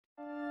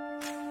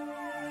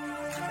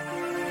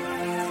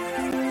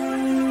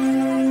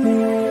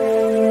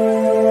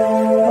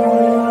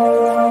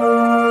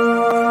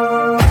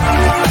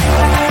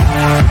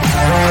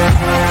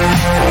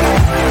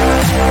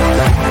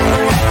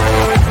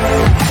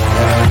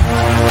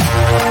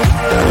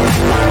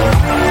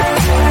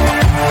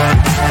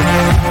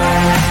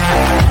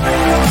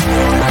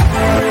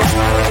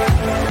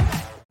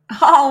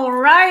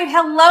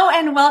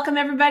welcome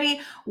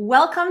everybody.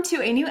 Welcome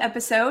to a new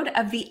episode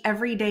of the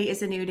Every Day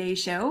is a New Day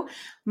show.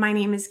 My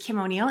name is Kim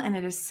O'Neill, and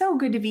it is so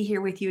good to be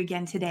here with you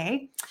again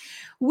today.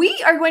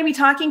 We are going to be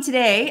talking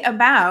today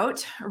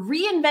about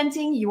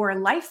reinventing your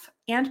life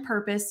and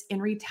purpose in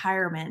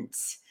retirement.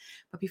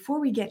 But before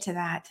we get to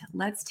that,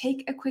 let's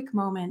take a quick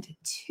moment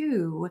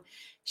to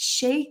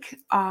shake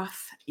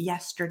off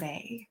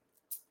yesterday.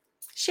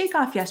 Shake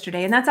off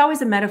yesterday. And that's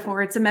always a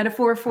metaphor. It's a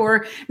metaphor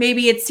for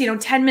maybe it's,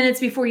 10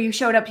 minutes before you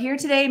showed up here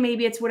today.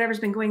 Maybe it's whatever's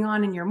been going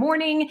on in your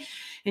morning,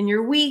 in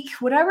your week,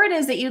 whatever it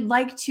is that you'd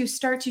like to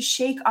start to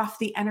shake off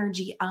the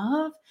energy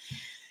of,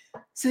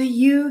 so that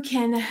you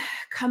can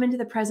come into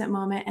the present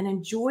moment and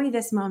enjoy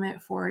this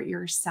moment for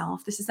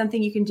yourself. This is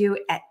something you can do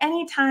at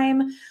any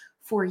time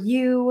for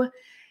you.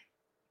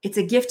 It's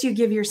a gift you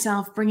give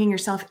yourself, bringing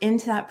yourself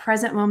into that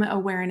present moment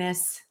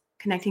awareness,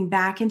 connecting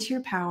back into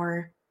your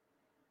power.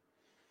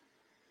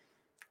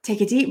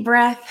 Take a deep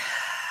breath.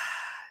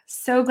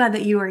 So glad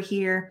that you are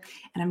here.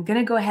 And I'm going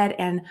to go ahead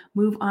and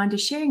move on to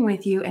sharing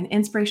with you an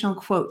inspirational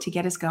quote to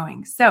get us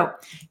going. So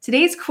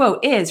today's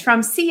quote is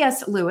from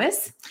C.S.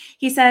 Lewis.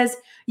 He says,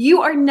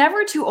 "You are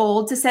never too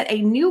old to set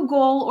a new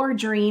goal or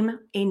dream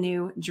a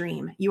new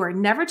dream. You are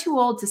never too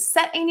old to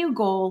set a new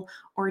goal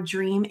or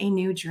dream a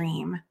new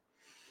dream."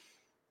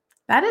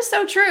 That is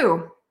so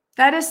true.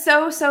 That is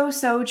so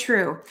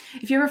true.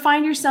 If you ever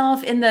find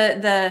yourself in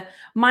the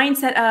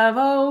mindset of,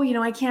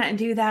 I can't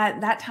do that.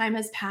 That time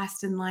has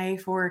passed in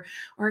life, or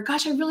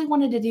gosh, I really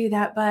wanted to do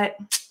that, but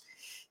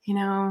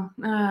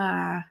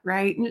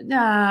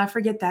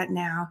forget that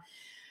now.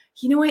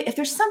 You know what? If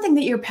there's something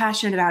that you're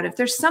passionate about, if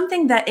there's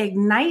something that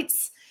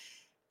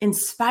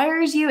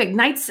inspires you,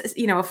 ignites,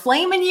 a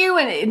flame in you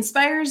and it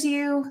inspires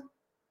you,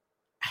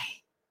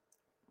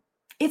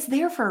 it's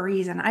there for a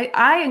reason.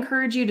 I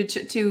encourage you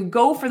to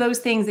go for those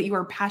things that you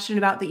are passionate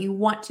about, that you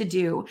want to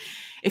do.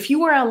 If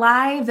you are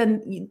alive,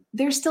 then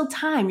there's still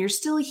time. You're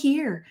still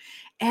here.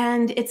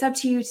 And it's up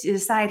to you to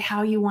decide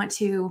how you want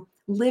to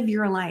live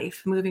your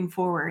life moving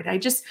forward.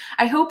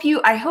 I hope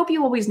you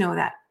always know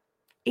that.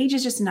 Age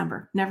is just a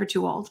number, never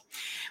too old.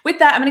 With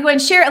that, I'm going to go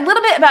ahead and share a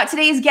little bit about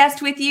today's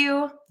guest with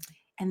you.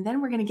 And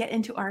then we're going to get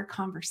into our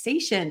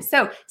conversation.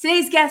 So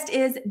today's guest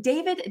is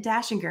David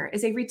Dashinger,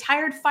 is a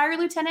retired fire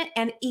lieutenant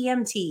and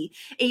EMT,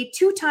 a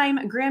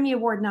two-time Grammy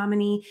Award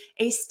nominee,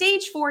 a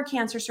stage 4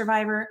 cancer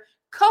survivor,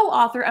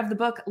 co-author of the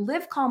book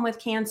Live Calm with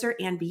Cancer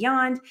and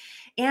Beyond,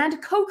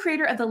 and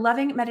co-creator of the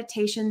Loving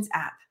Meditations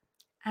app,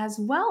 as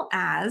well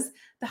as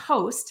the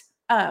host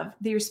of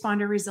the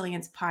Responder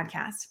Resilience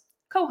podcast,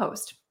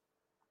 co-host.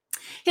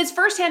 His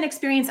firsthand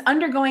experience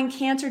undergoing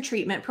cancer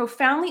treatment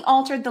profoundly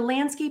altered the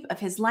landscape of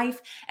his life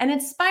and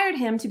inspired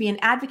him to be an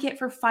advocate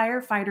for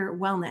firefighter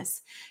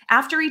wellness.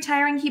 After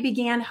retiring, he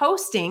began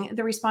hosting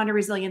the Responder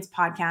Resilience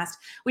podcast,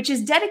 which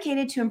is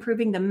dedicated to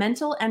improving the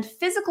mental and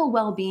physical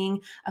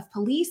well-being of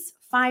police,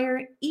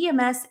 fire,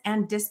 EMS,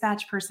 and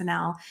dispatch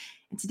personnel.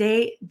 And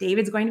today,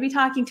 David's going to be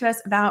talking to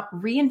us about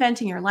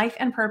reinventing your life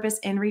and purpose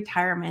in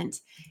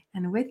retirement.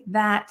 And with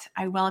that,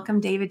 I welcome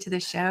David to the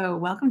show.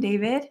 Welcome,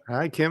 David.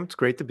 Hi, Kim. It's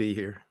great to be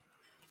here.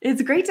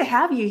 It's great to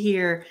have you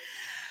here.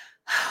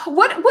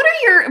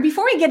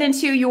 Before we get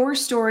into your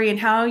story and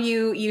how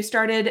you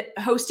started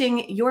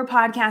hosting your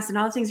podcast and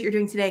all the things that you're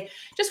doing today,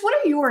 just what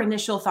are your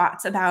initial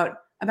thoughts about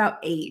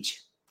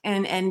age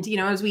and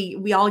as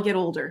we all get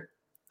older?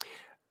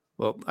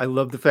 Well, I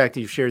love the fact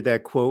that you shared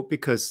that quote,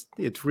 because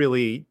it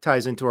really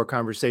ties into our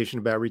conversation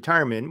about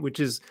retirement, which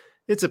is,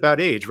 it's about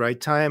age, right?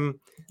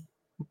 Time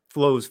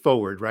flows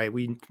forward, right?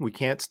 We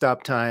can't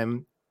stop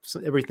time.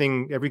 So every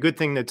good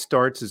thing that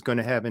starts is going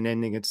to have an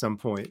ending at some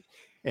point.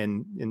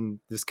 And in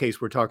this case,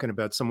 we're talking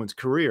about someone's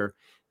career.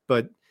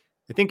 But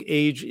I think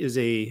age is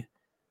a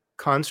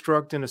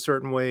construct in a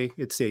certain way.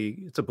 It's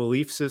a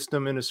belief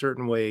system in a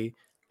certain way.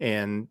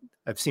 And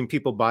I've seen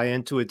people buy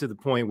into it to the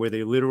point where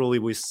they literally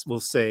will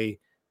say,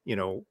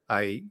 I'm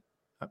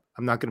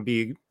not going to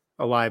be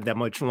alive that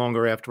much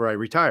longer after I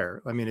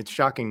retire. I mean, it's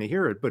shocking to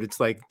hear it, but it's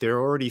like they're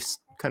already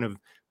kind of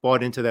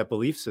bought into that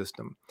belief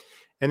system.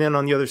 And then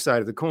on the other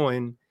side of the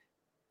coin,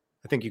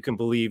 I think you can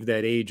believe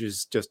that age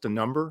is just a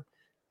number,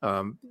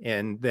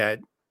 and that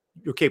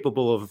you're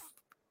capable of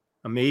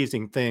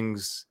amazing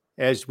things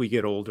as we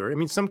get older. I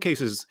mean, some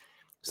cases,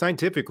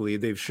 scientifically,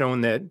 they've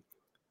shown that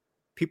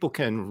people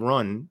can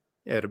run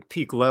at a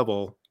peak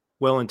level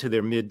well into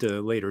their mid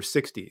to later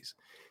 60s.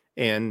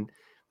 And,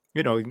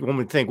 one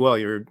would think, well,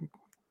 your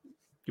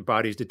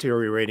body's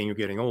deteriorating, you're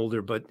getting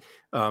older, but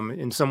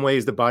in some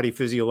ways, the body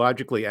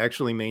physiologically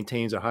actually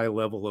maintains a high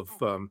level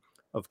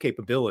of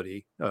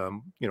capability,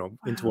 Wow.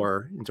 into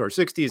our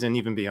 60s and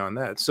even beyond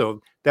that.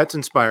 So that's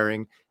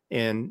inspiring.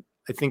 And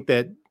I think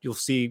that you'll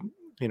see,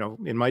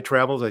 in my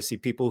travels, I see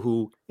people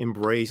who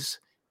embrace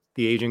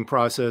the aging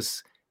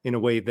process in a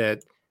way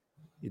that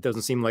it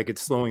doesn't seem like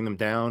it's slowing them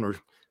down or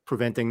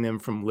preventing them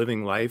from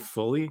living life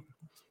fully.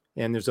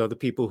 And there's other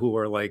people who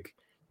are like,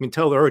 you can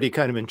tell they're already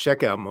kind of in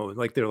checkout mode.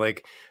 Like they're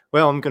like,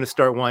 well, I'm going to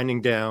start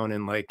winding down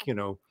and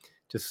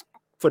just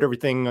put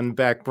everything on the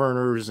back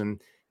burners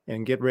and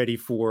get ready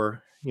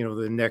for,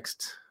 the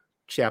next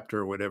chapter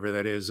or whatever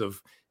that is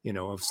of,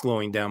 of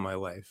slowing down my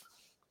life.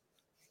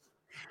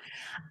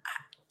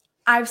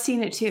 I've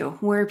seen it too,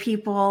 where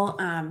people,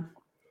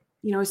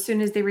 as soon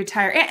as they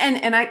retire,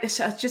 and I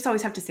just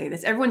always have to say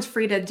this: everyone's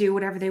free to do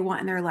whatever they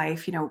want in their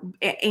life,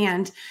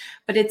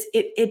 but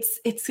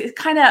it's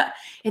kind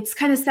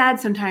of sad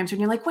sometimes when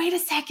you're like, wait a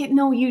second,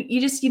 no,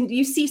 you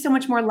see so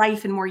much more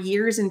life and more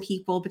years in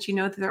people, but you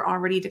know that they're all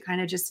ready to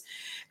kind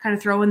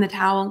of throw in the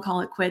towel and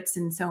call it quits.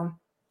 And so,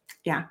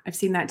 yeah, I've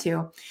seen that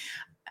too.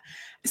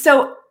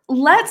 So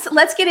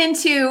let's get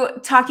into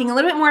talking a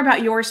little bit more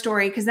about your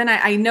story, because then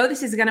I know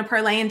this is going to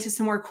parlay into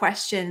some more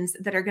questions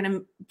that are going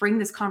to bring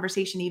this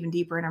conversation even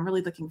deeper, and I'm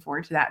really looking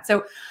forward to that.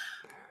 So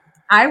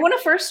I want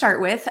to first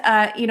start with,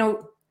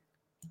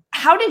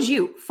 how did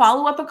you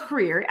follow up a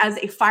career as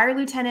a fire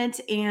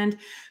lieutenant and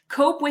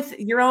cope with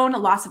your own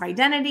loss of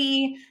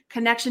identity,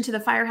 connection to the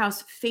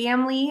firehouse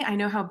family? I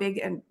know how big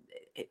and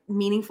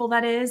meaningful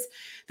that is.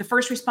 The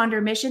first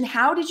responder mission.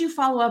 How did you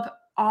follow up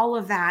all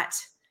of that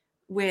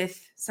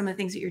with some of the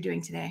things that you're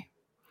doing today?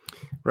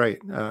 Right.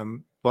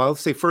 Well, I'll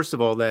say, first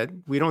of all, that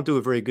we don't do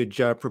a very good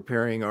job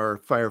preparing our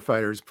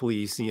firefighters,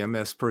 police,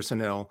 EMS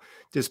personnel,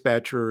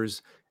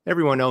 dispatchers,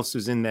 everyone else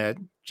who's in that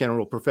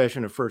general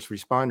profession of first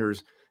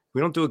responders.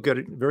 We don't do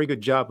a very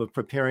good job of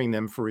preparing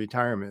them for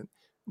retirement,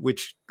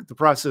 which the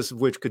process of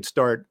which could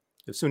start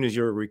as soon as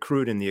you're a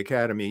recruit in the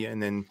academy.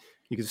 And then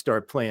you can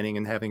start planning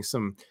and having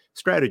some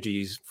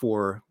strategies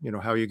for,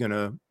 how you're going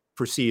to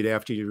proceed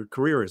after your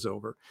career is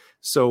over.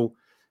 So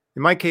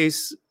in my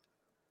case,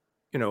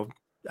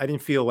 I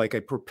didn't feel like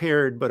I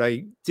prepared, but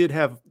I did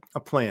have a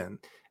plan.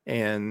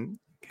 And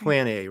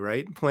plan A,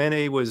 right? Plan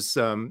A was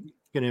going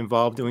to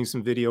involve doing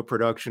some video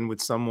production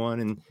with someone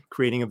and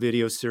creating a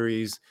video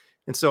series.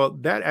 And so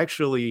that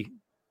actually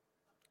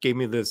gave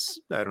me this,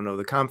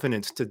 the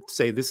confidence to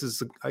say,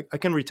 I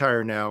can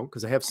retire now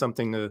because I have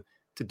something to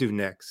do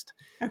next.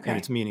 Okay. And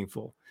it's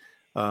meaningful.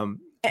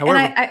 However,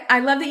 and I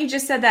love that you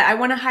just said that. I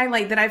want to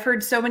highlight that I've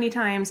heard so many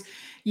times,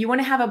 you want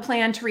to have a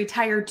plan to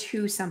retire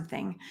to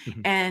something.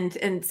 Mm-hmm.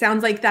 And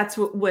sounds like that's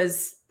what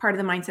was part of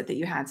the mindset that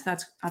you had. So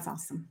that's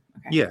awesome.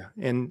 Okay. Yeah.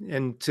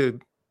 And to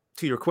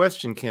your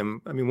question,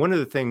 Kim, I mean, one of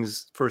the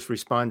things first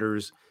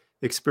responders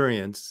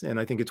experience, and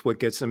I think it's what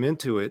gets them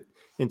into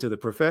the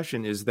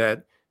profession, is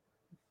that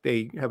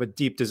they have a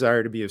deep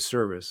desire to be of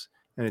service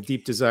and a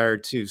deep desire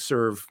to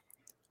serve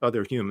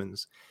other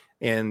humans.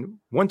 And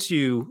once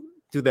you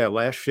do that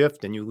last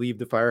shift and you leave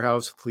the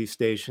firehouse, police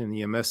station,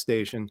 the EMS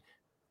station,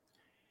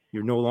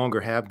 you no longer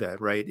have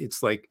that, right?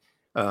 It's like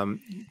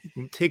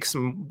it takes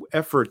some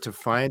effort to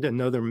find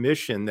another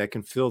mission that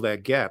can fill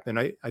that gap. And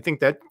I think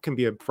that can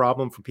be a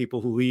problem for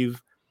people who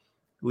leave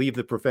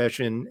the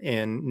profession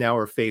and now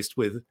are faced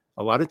with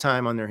a lot of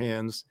time on their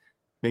hands.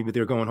 Maybe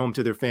they're going home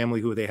to their family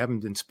who they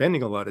haven't been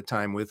spending a lot of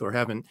time with, or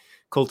haven't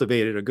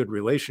cultivated a good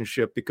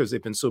relationship because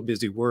they've been so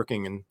busy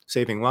working and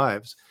saving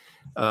lives.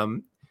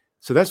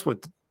 So that's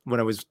when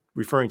I was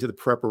referring to the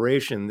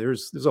preparation,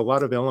 there's a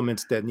lot of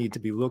elements that need to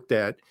be looked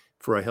at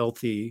for a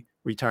healthy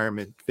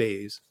retirement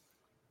phase.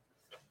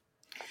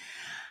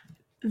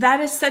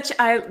 That is such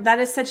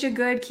a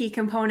good key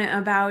component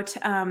about,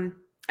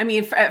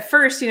 at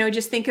first,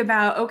 just think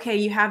about, okay,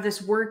 you have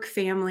this work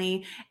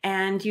family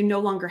and you no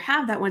longer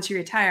have that once you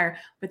retire,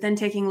 but then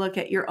taking a look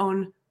at your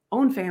own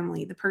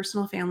family, the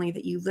personal family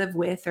that you live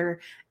with,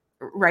 or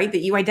right, that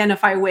you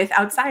identify with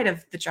outside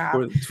of the job.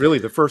 Or it's really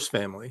the first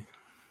family.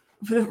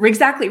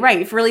 Exactly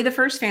right. Really the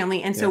first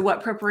family. And so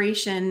what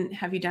preparation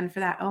have you done for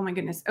that? Oh my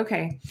goodness.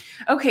 Okay.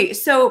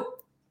 So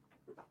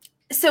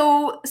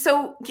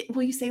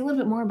will you say a little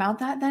bit more about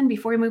that then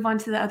before we move on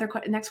to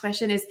the next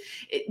question? Is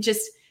it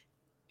just,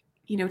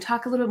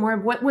 talk a little bit more.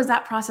 What was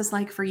that process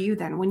like for you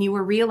then when you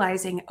were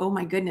realizing, oh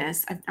my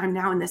goodness, I'm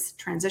now in this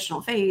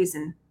transitional phase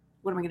and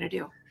what am I going to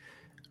do?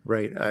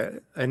 Right.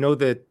 I know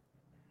that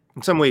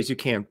in some ways you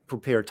can't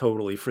prepare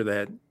totally for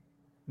that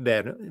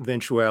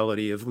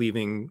eventuality of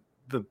leaving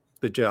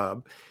the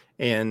job.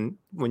 And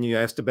when you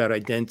asked about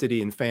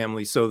identity and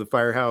family, so the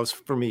firehouse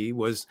for me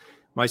was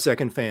my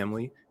second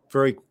family,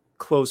 very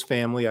close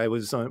family. I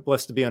was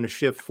blessed to be on a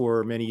shift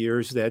for many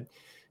years that,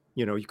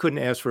 you couldn't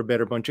ask for a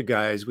better bunch of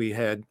guys. We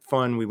had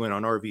fun. We went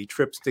on RV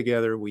trips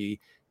together. We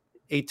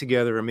ate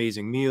together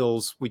amazing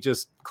meals. We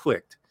just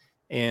clicked.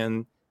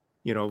 And,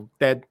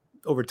 that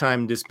over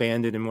time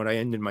disbanded. And when I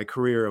ended my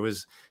career, I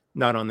was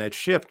not on that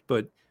shift,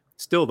 but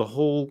still the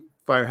whole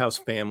firehouse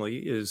family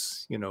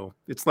is,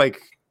 it's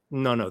like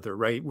none other,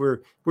 right?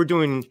 We're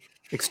doing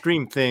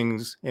extreme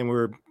things and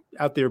we're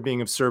out there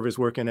being of service,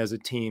 working as a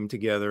team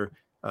together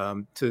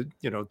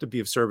to be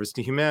of service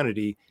to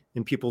humanity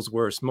in people's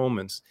worst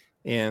moments.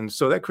 And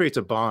so that creates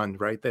a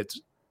bond, right?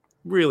 That's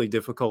really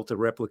difficult to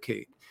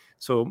replicate.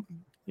 So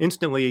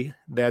instantly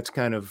that's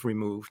kind of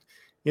removed.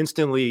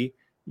 Instantly,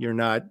 you're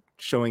not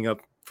showing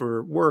up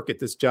for work at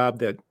this job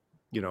that,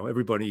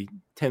 everybody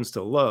tends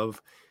to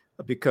love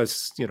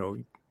because,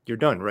 you're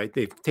done, right?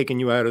 They've taken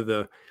you out of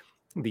the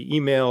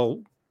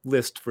email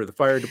list for the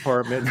fire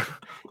department.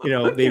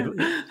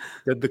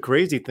 The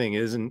crazy thing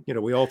is, and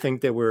we all think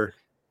that we're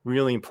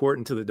really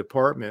important to the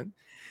department,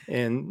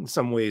 and in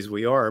some ways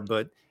we are,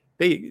 but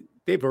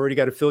they've already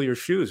got to fill your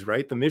shoes,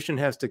 right? The mission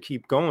has to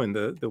keep going.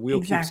 The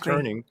wheel keeps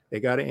turning. They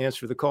got to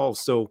answer the calls.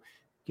 So,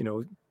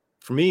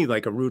 for me,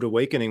 like a rude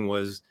awakening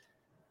was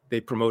they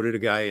promoted a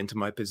guy into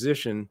my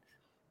position.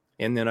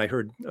 And then I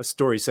heard a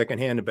story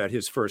secondhand about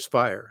his first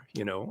fire,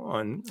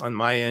 on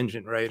my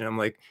engine. Right. And I'm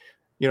like,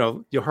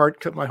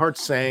 my heart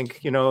sank,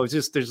 it's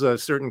just, there's a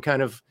certain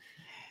kind of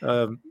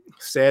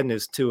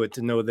sadness to it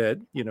to know that,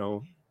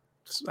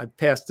 I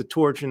passed the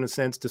torch in a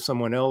sense to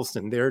someone else,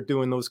 and they're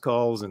doing those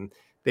calls, and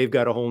they've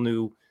got a whole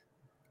new,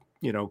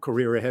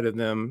 career ahead of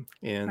them.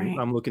 And Right.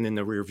 I'm looking in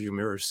the rearview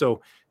mirror.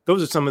 So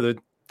those are some of the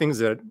things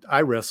that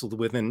I wrestled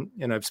with. And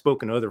I've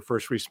spoken to other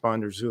first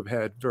responders who have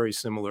had very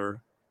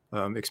similar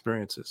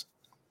experiences.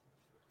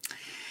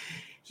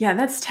 Yeah,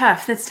 that's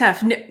tough. That's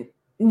tough.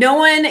 No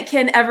one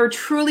can ever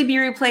truly be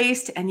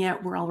replaced, and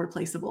yet we're all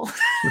replaceable.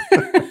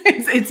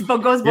 It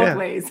goes both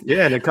ways.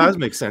 Yeah, in a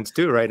cosmic sense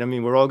too, right? I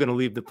mean, we're all going to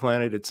leave the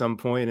planet at some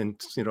point, and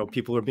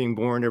people are being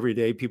born every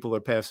day. People are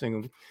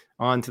passing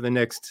on to the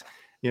next,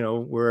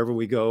 wherever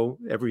we go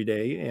every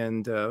day.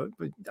 And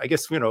I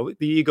guess the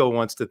ego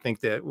wants to think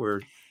that we're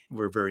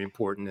very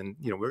important, and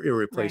we're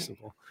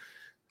irreplaceable.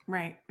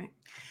 Right.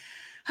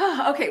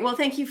 Oh, okay. Well,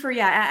 thank you for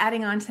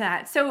adding on to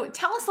that. So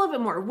tell us a little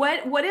bit more.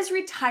 What is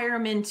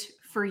retirement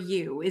for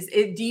you?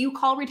 Do you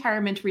call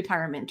retirement, or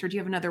do you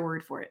have another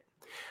word for it?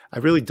 I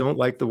really don't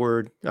like the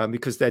word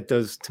because that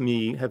does to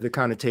me have the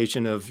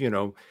connotation of,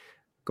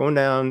 going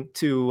down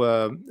to,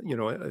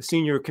 a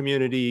senior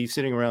community,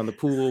 sitting around the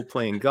pool,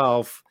 playing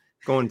golf,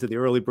 going to the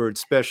early bird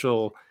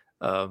special,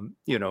 I don't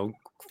know,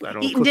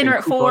 eating dinner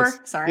at 4.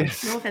 Coupons. Sorry,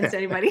 no offense to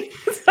anybody.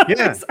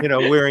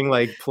 Wearing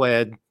like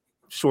plaid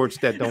shorts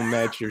that don't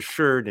match your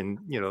shirt, and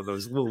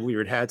those little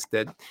weird hats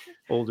that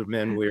older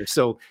men wear.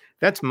 So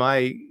that's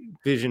my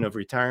vision of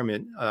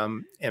retirement.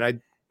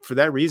 And for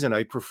that reason,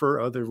 I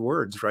prefer other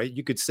words, right?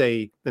 You could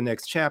say the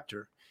next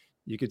chapter.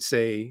 You could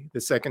say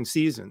the second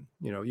season.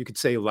 You could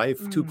say life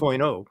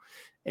 2.0.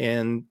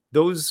 And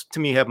those to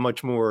me have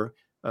much more,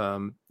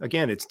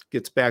 again, it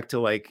gets back to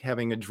like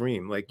having a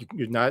dream. Like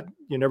you're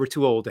never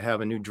too old to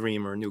have a new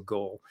dream or a new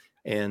goal.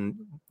 And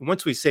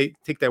once we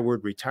take that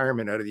word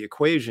retirement out of the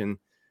equation,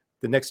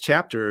 the next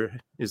chapter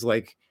is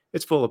like,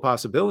 it's full of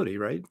possibility,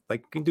 right?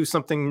 Like I can do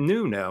something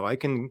new now. I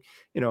can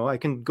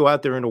go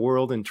out there in the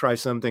world and try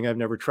something I've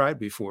never tried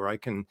before. I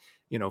can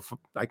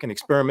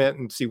experiment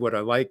and see what I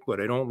like, what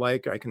I don't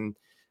like. I can,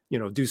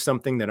 do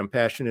something that I'm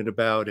passionate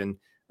about. And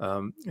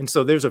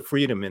so there's a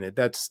freedom in it.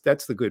 That's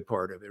the good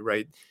part of it,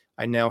 right?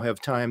 I now have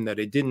time that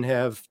I didn't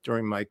have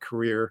during my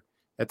career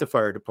at the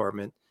fire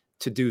department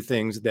to do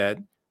things that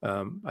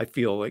I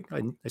feel like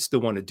I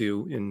still want to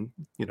do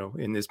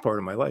in this part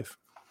of my life.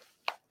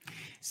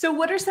 So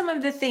what are some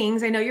of the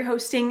things, I know you're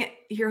hosting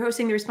the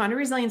Responder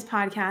Resilience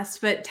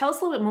podcast, but tell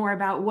us a little bit more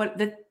about what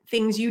the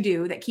things you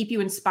do that keep you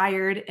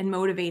inspired and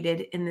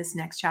motivated in this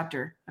next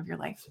chapter of your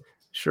life.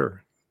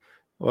 Sure.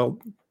 Well,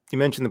 you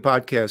mentioned the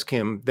podcast,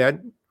 Kim.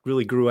 That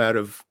really grew out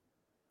of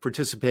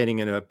participating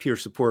in a peer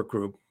support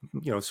group,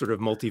 sort of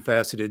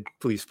multifaceted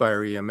police,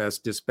 fire, EMS,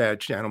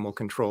 dispatch, animal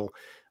control,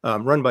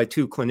 run by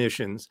 2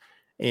 clinicians.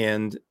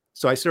 And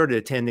so I started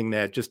attending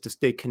that just to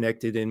stay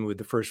connected in with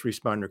the first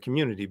responder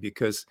community,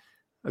 because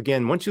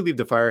again, once you leave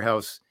the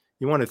firehouse,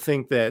 you want to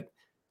think that,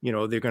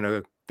 they're going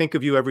to think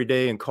of you every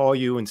day and call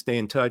you and stay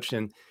in touch.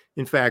 And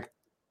in fact,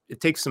 it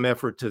takes some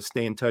effort to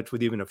stay in touch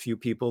with even a few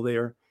people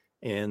there.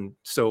 And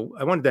so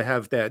I wanted to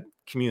have that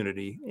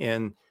community.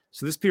 And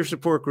so this peer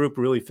support group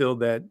really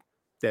filled that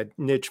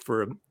niche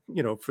for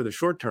the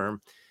short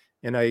term.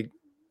 And I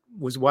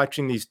was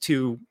watching these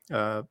 2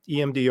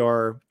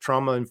 EMDR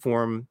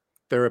trauma-informed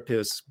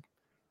therapists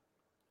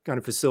kind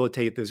of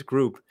facilitate this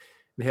group.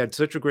 They had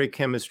such a great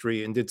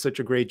chemistry and did such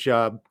a great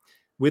job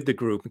with the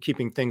group and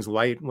keeping things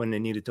light when they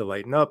needed to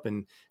lighten up,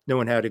 and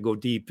knowing how to go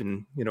deep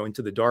and,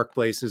 into the dark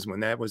places when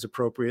that was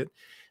appropriate.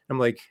 I'm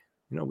like,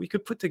 we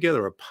could put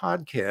together a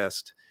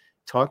podcast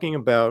talking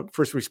about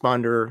first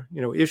responder,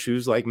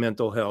 issues like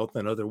mental health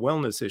and other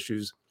wellness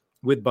issues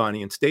with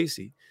Bonnie and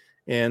Stacy.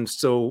 And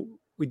so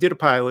we did a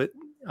pilot.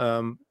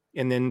 And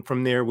then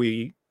from there,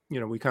 we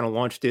kind of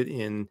launched it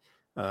in,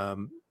 I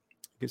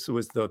guess it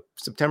was the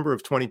September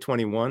of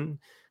 2021.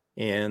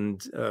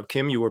 And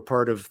Kim, you were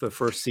part of the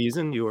first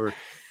season. You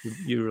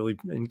really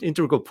an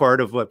integral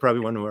part of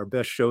probably one of our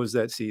best shows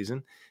that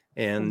season.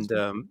 And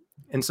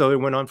so it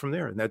went on from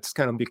there, and that's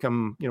kind of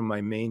become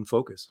my main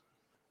focus.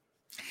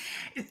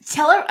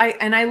 Tell her,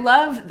 I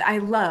love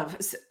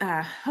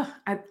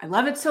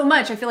it so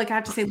much. I feel like I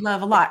have to say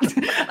love a lot.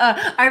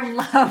 I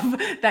love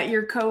that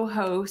your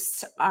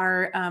co-hosts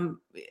are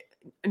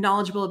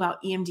knowledgeable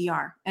about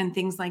EMDR and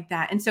things like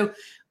that. And so,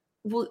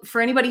 for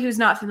anybody who's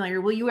not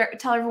familiar, will you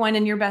tell everyone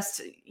in your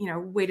best,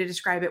 way to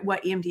describe it,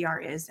 what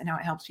EMDR is and how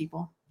it helps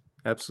people?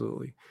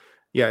 Absolutely.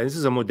 Yeah, this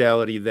is a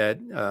modality that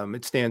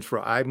it stands for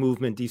eye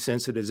movement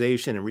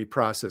desensitization and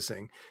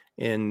reprocessing.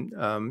 And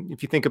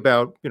if you think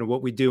about,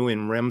 what we do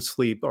in REM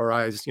sleep, our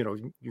eyes,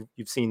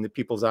 you've seen the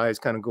people's eyes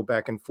kind of go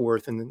back and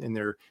forth in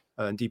their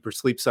deeper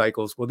sleep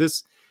cycles. Well,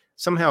 this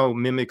somehow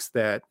mimics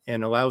that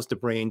and allows the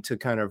brain to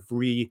kind of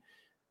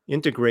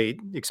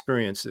reintegrate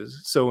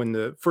experiences. So in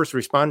the first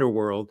responder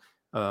world,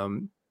 I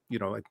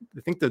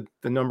think the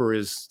number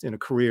is, in a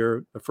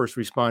career, a first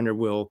responder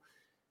will,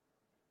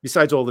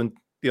 besides all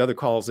the other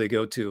calls they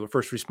go to, a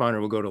first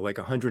responder will go to like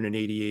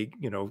 188,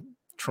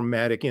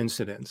 traumatic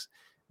incidents,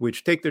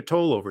 which take their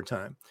toll over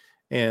time.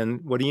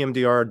 And what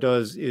EMDR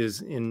does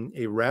is, in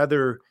a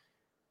rather,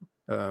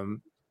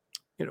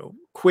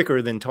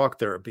 quicker than talk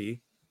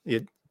therapy,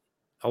 it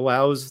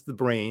allows the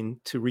brain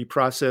to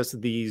reprocess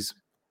these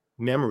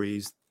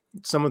memories.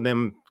 Some of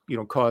them,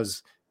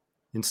 cause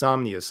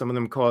insomnia. Some of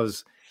them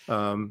cause,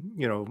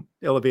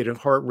 elevated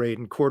heart rate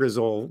and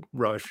cortisol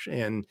rush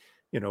and,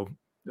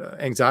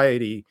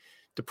 anxiety,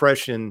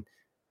 depression,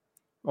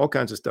 all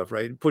kinds of stuff,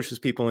 right? It pushes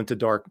people into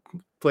dark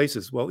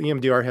places. Well,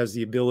 EMDR has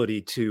the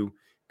ability to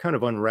kind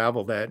of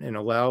unravel that and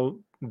allow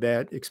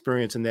that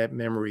experience and that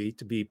memory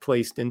to be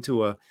placed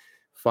into a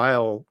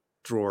file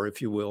drawer,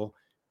 if you will,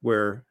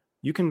 where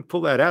you can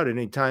pull that out at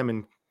any time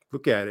and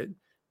look at it,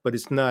 but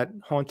it's not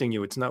haunting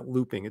you. It's not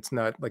looping. It's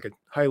not like a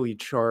highly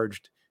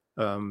charged,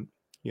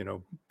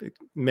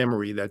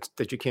 memory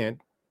that you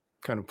can't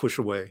kind of push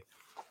away.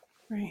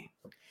 Right.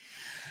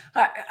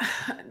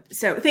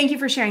 So thank you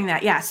for sharing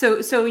that. Yeah.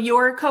 So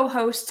your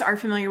co-hosts are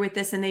familiar with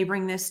this, and they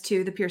bring this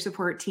to the peer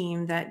support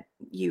team that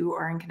you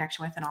are in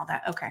connection with and all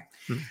that. Okay.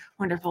 Mm-hmm.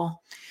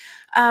 Wonderful.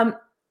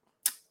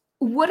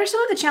 What are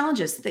some of the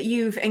challenges that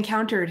you've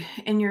encountered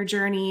in your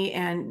journey,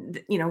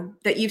 and,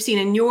 that you've seen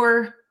in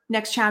your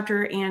next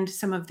chapter and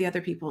some of the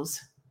other people's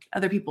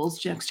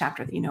next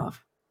chapter that you know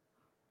of?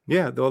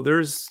 Yeah, though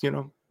there's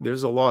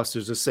a loss,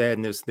 there's a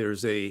sadness,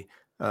 there's a,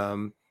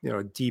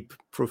 deep,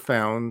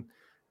 profound,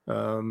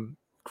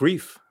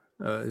 grief.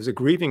 There's a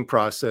grieving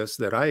process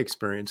that I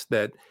experienced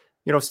that,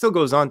 still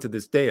goes on to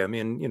this day. I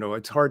mean,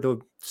 it's hard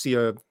to see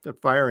a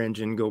fire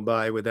engine go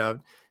by without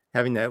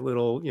having that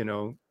little,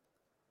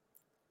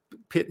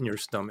 pit in your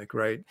stomach,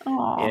 right?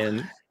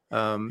 Aww.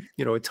 And,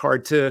 it's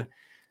hard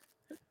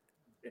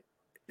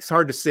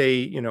to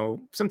say,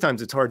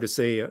 sometimes it's hard to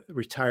say a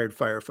retired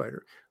firefighter.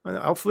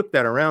 I'll flip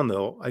that around,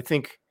 though. I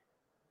think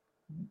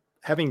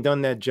having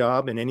done that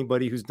job, and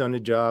anybody who's done a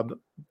job,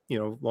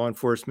 law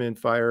enforcement,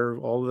 fire,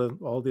 all the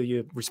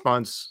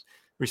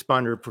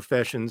responder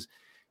professions,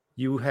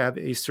 you have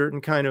a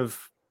certain kind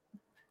of,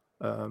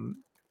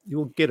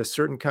 you'll get a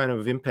certain kind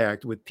of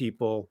impact with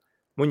people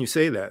when you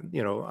say that,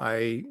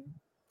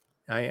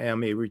 I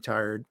am a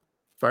retired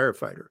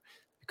firefighter,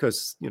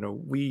 because,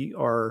 we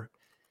are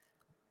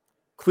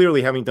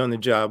clearly, having done the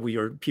job, we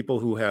are people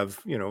who have,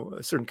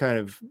 a certain kind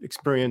of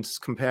experience,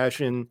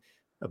 compassion,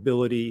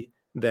 ability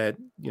that,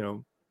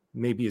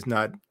 maybe is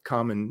not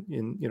common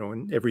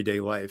in everyday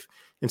life.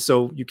 And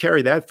so you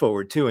carry that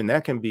forward too, and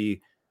that can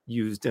be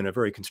used in a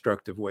very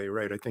constructive way,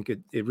 right? I think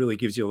it really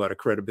gives you a lot of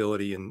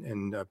credibility,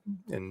 and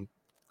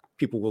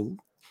people will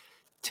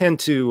tend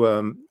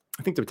to,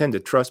 I think they tend to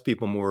trust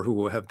people more who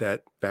will have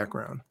that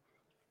background.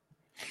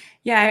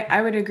 Yeah,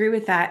 I would agree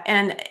with that.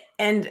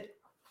 And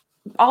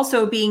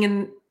also, being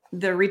in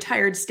the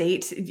retired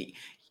state,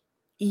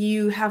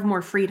 you have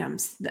more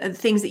freedoms,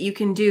 things that you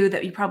can do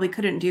that you probably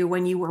couldn't do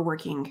when you were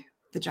working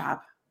the job.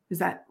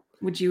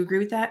 Would you agree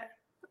with that?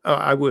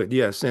 I would,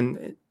 yes.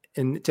 And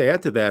to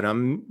add to that,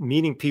 I'm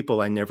meeting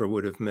people I never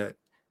would have met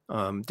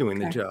doing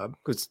the job,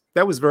 because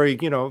that was very,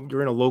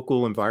 you're in a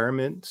local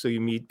environment. So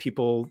you meet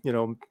people,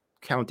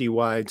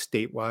 county-wide,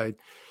 statewide.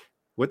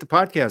 What the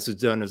podcast has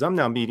done is I'm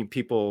now meeting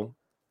people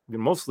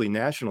mostly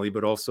nationally,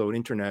 but also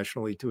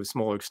internationally to a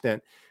smaller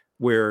extent,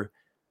 where,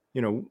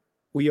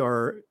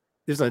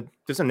 there's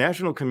a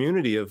national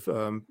community of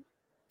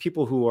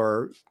people who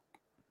are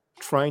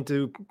trying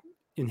to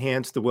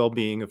enhance the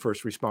well-being of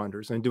first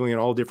responders, and doing it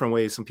all different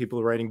ways. Some people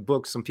are writing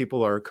books, some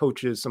people are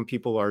coaches, some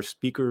people are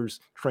speakers,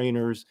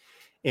 trainers.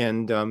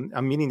 And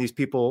I'm meeting these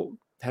people,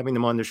 having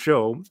them on the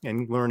show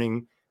and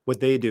learning what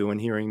they do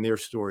and hearing their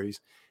stories.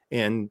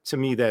 And to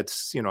me,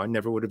 that's, I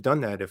never would have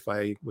done that if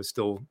I was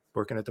still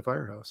working at the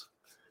firehouse.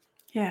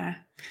 Yeah,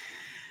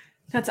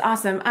 that's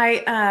awesome.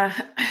 I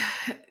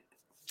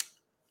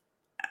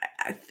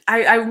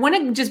want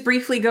to just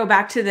briefly go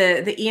back to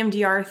the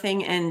EMDR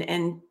thing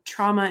and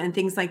trauma and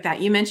things like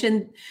that. You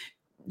mentioned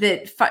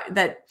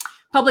that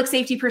public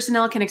safety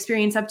personnel can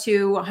experience up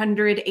to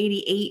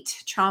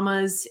 188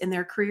 traumas in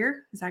their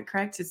career. Is that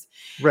correct?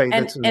 Right.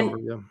 That's the number.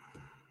 Yeah.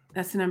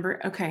 That's the number.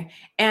 Okay.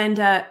 And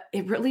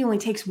it really only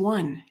takes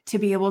one to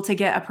be able to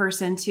get a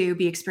person to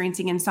be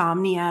experiencing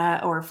insomnia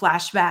or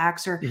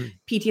flashbacks or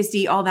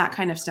PTSD, all that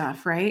kind of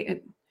stuff,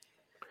 right?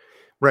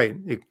 Right.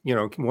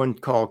 One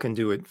call can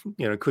do it.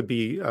 It could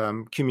be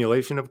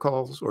accumulation of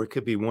calls, or it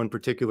could be one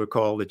particular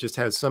call that just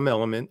has some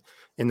element,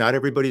 and not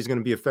everybody's going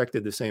to be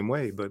affected the same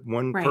way, but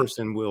one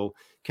person will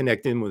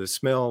connect in with a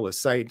smell, a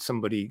sight,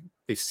 somebody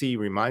they see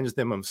reminds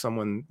them of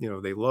someone,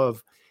 they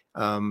love.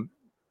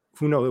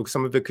 Who knows?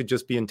 Some of it could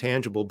just be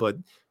intangible, but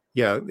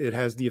yeah, it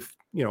has the,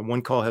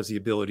 one call has the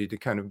ability to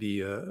kind of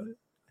be a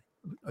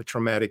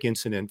traumatic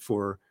incident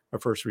for a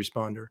first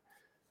responder.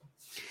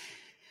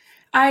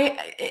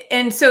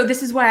 And so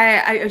this is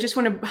why I just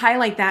want to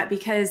highlight that,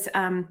 because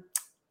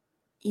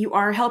you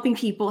are helping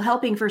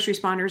first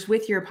responders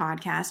with your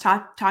podcast,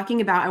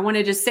 talking about, I want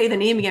to just say the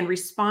name again,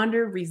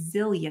 responder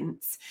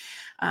resilience.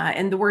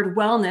 And the word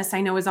wellness,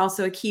 I know, is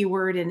also a key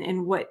word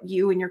in what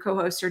you and your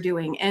co-hosts are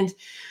doing. And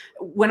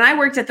when I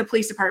worked at the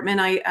police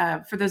department,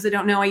 for those that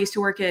don't know, I used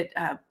to work at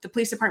the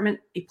police department,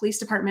 a police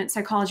department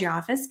psychology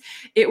office.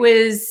 It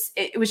was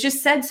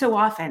just said so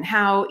often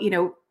how,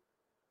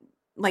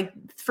 like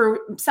for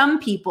some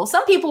people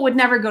would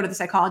never go to the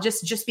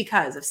psychologist just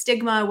because of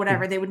stigma,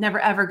 whatever. They would never,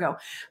 ever go.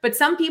 But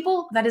some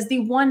people, that is the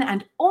one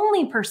and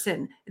only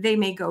person they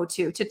may go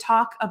to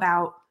talk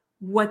about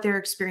what they're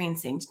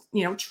experiencing,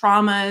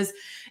 traumas,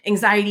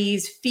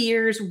 anxieties,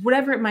 fears,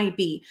 whatever it might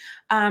be,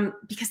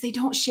 because they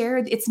don't share.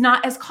 It's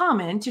not as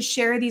common to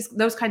share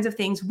those kinds of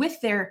things with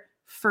their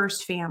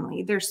first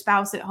family, their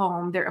spouse at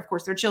home, of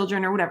course, their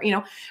children or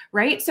whatever,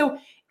 right? So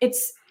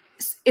it's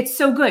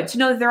so good to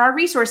know that there are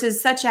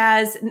resources such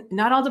as,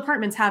 not all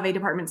departments have a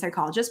department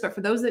psychologist, but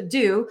for those that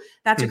do,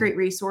 that's a great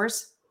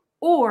resource,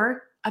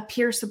 or a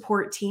peer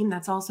support team.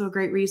 That's also a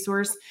great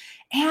resource.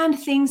 And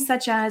things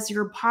such as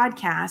your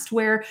podcast,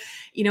 where,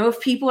 if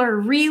people are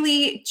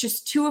really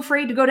just too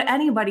afraid to go to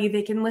anybody,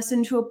 they can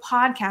listen to a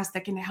podcast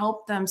that can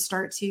help them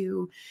start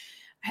to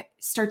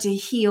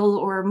heal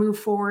or move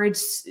forward,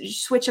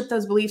 switch up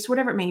those beliefs,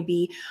 whatever it may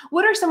be.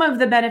 What are some of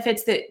the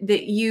benefits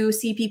that you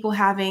see people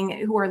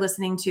having who are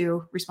listening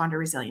to Responder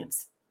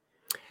Resilience?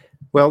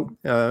 Well,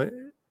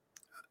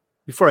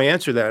 before I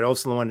answer that, I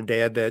also wanted to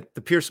add that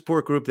the peer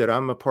support group that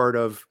I'm a part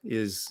of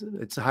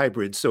it's a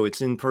hybrid. So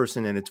it's in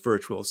person and it's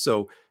virtual.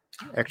 So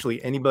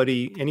actually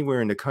anybody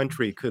anywhere in the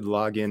country could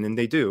log in, and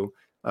they do.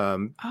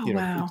 Wow.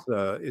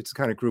 It's the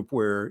kind of group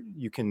where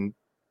you could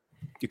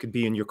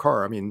be in your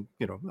car. I mean,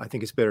 I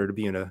think it's better to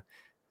be in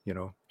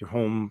your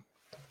home,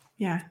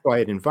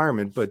 quiet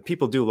environment, but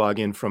people do log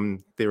in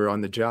from they're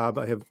on the job.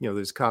 I have,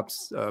 there's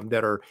cops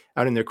that are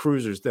out in their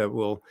cruisers that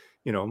will,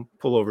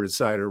 pull over to the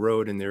side of the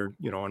road, and they're,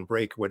 on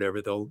break or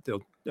whatever, they'll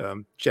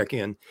check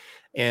in.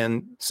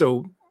 And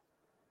so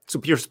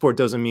peer support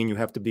doesn't mean you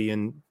have to be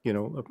in, at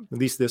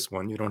least this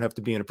one, you don't have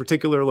to be in a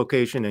particular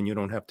location, and you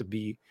don't have to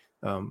be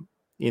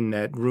in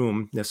that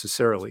room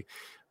necessarily.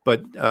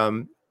 But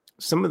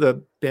some of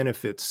the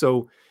benefits.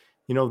 So,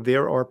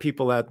 there are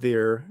people out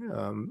there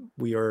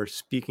we are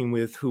speaking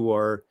with who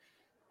are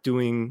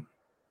doing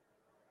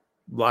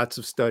lots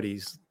of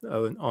studies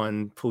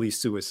on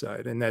police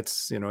suicide. And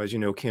that's, as you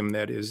know, Kim,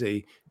 that is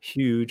a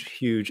huge,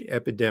 huge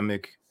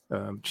epidemic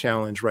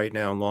challenge right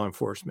now in law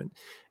enforcement.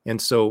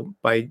 And so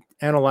by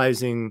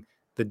analyzing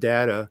the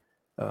data,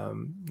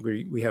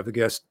 we have a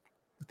guest,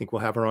 I think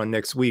we'll have her on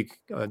next week,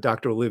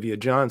 Dr. Olivia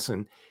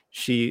Johnson.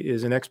 She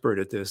is an expert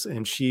at this,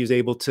 and she is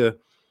able to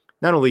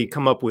not only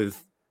come up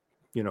with,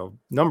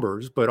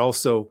 numbers, but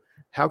also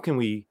how can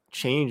we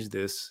change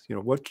this?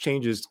 What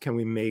changes can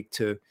we make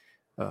to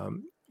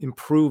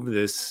improve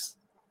this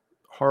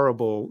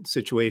horrible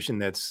situation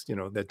that's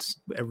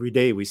every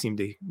day we seem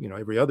to,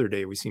 every other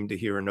day we seem to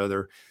hear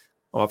another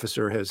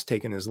officer has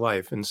taken his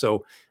life. And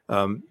so,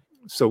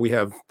 so we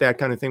have that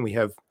kind of thing. We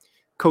have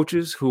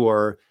coaches who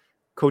are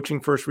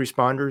coaching first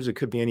responders. It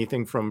could be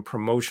anything from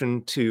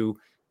promotion to,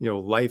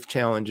 life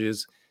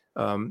challenges.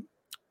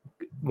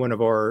 One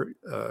of our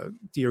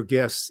dear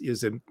guests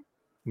is a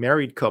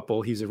married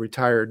couple. He's a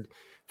retired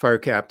fire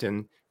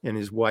captain, and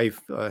his wife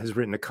has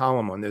written a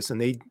column on this,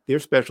 and their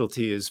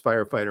specialty is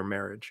firefighter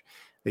marriage.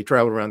 They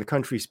travel around the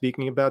country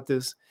speaking about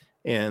this,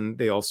 and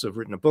they also have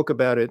written a book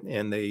about it,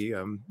 and they,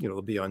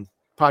 they'll be on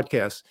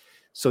podcasts.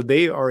 So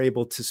they are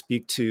able to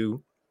speak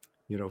to,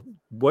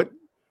 what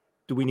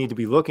do we need to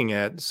be looking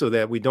at so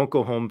that we don't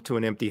go home to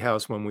an empty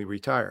house when we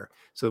retire,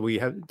 so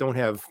we don't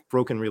have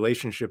broken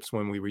relationships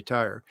when we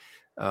retire.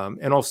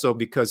 And also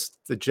because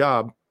the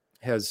job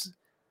has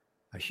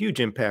a huge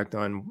impact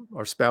on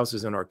our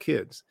spouses and our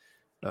kids.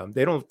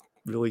 They don't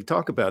really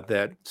talk about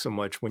that so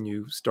much when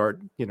you start,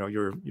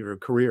 your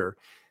career,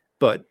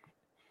 but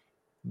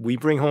we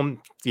bring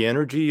home the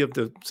energy of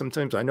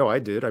sometimes I know I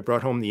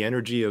brought home the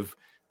energy of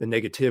the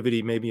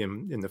negativity, maybe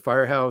in the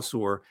firehouse,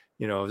 or,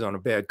 I was on a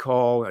bad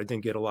call. I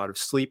didn't get a lot of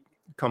sleep,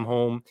 come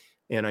home.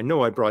 And I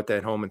know I brought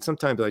that home. And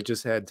sometimes I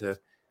just had to,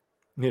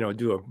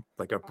 do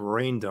a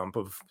brain dump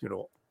of,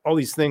 all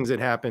these things that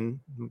happen.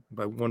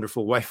 My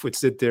wonderful wife would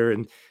sit there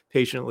and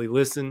patiently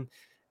listen,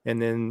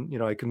 and then,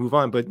 I can move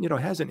on, but, it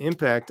has an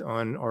impact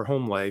on our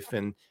home life,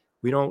 and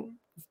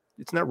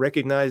it's not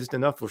recognized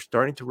enough. We're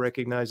starting to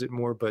recognize it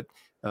more, but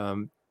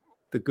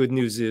the good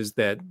news is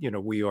that,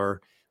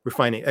 we're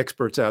finding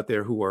experts out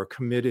there who are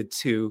committed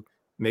to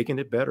making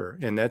it better.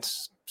 And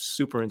that's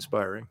super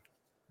inspiring.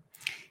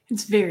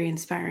 It's very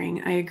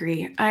inspiring. I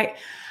agree.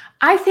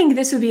 I think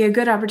this would be a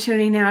good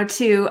opportunity now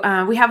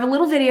to, we have a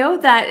little video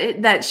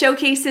that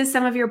showcases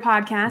some of your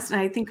podcasts,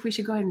 and I think we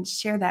should go ahead and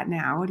share that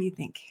now. What do you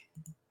think?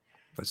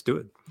 Let's do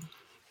it.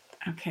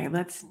 Okay,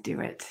 let's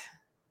do it.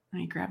 Let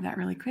me grab that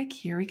really quick.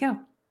 Here we go.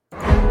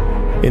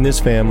 In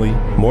this family,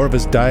 more of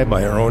us die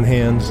by our own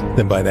hands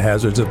than by the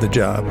hazards of the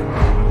job.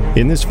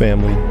 In this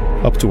family,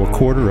 up to a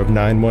quarter of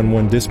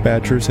 911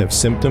 dispatchers have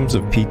symptoms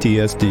of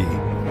PTSD.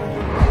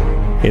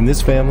 In this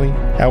family,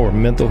 our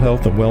mental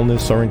health and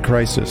wellness are in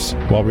crisis,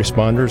 while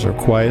responders are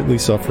quietly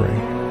suffering.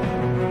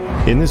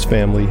 In this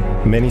family,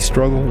 many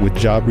struggle with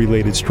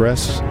job-related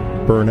stress,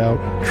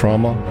 burnout,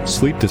 trauma,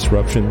 sleep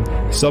disruption,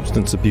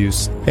 substance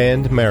abuse,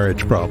 and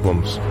marriage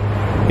problems.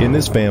 In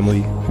this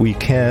family, we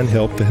can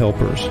help the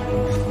helpers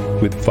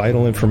with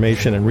vital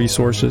information and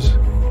resources,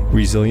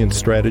 resilience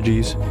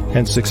strategies,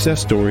 and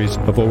success stories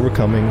of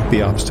overcoming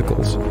the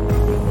obstacles.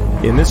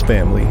 In this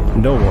family,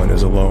 no one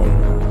is alone.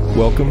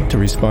 Welcome to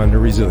Responder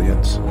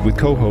Resilience with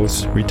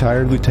co-hosts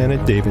retired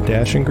Lieutenant David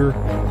Dashinger,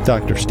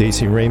 Dr.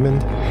 Stacy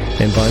Raymond,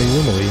 and Bonnie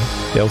Lumley,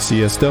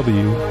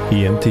 LCSW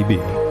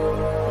EMTB.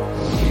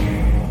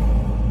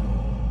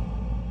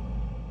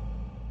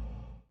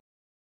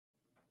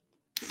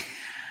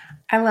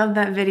 I love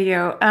that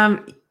video.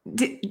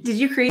 Did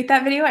you create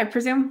that video, I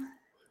presume?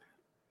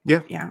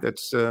 Yeah.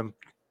 That's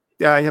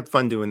I have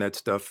fun doing that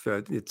stuff.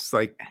 It's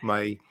like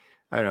my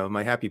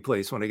happy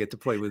place when I get to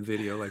play with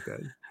video like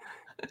that.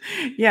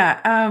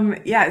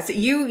 Yeah. So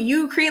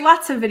you create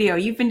lots of video.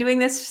 You've been doing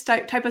this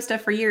type of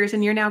stuff for years,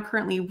 and you're now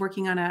currently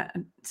working on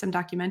some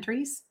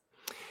documentaries.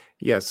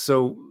 Yes.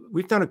 So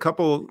we've done a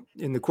couple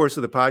in the course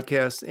of the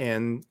podcast,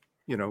 and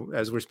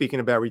as we're speaking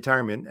about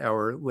retirement,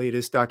 our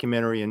latest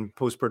documentary in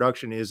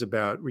post-production is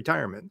about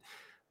retirement,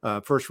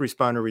 first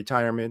responder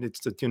retirement. It's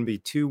going to be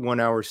 2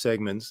 1-hour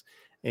segments,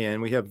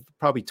 and we have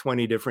probably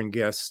 20 different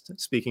guests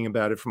speaking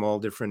about it from all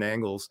different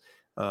angles.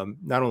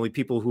 Not only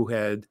people who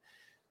had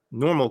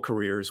normal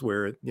careers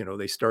where,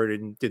 they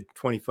started and did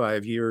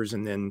 25 years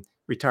and then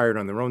retired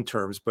on their own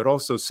terms, but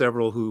also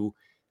several who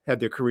had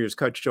their careers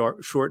cut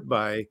short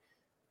by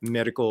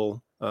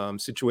medical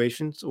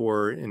situations,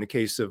 or in the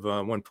case of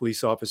one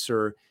police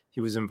officer,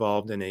 he was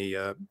involved in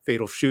a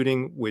fatal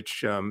shooting,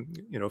 which,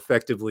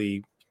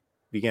 effectively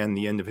began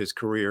the end of his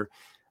career.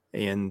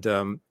 And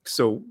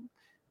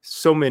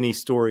so many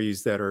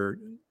stories that are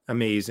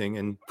amazing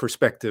and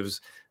perspectives,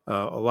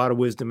 a lot of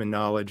wisdom and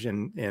knowledge,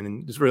 and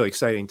it's really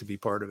exciting to be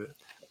part of it.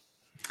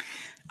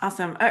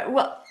 Awesome.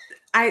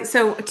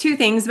 So 2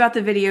 things about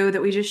the video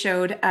that we just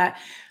showed.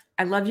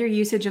 I love your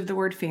usage of the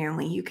word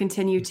family. You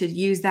continue to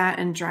use that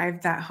and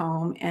drive that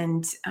home.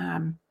 And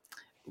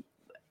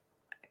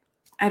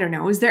I don't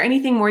know, is there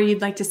anything more you'd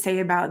like to say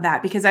about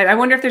that? Because I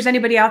wonder if there's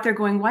anybody out there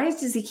going, why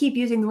does he keep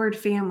using the word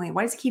family?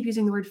 Why does he keep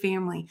using the word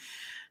family?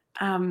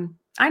 I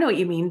know what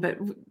you mean, but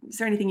is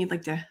there anything you'd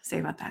like to say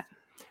about that?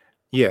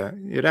 Yeah,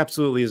 it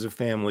absolutely is a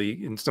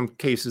family. In some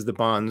cases, the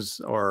bonds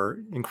are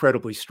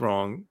incredibly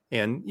strong.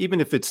 And even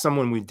if it's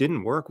someone we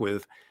didn't work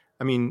with,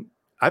 I mean,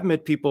 I've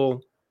met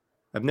people,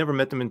 I've never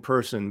met them in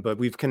person, but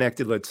we've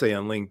connected, let's say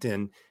on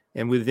LinkedIn,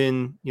 and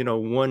within,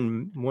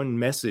 one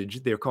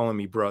message, they're calling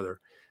me brother.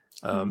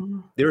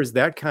 There is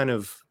that kind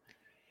of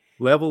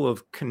level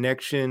of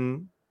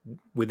connection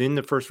within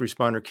the first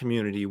responder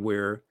community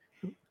where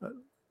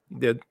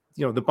the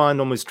bond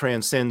almost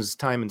transcends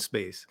time and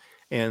space.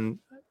 And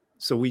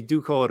so we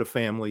do call it a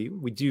family.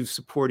 We do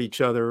support each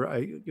other.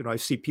 I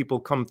see people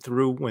come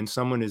through when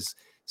someone is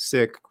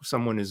sick,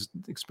 someone is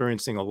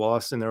experiencing a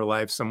loss in their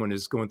life, someone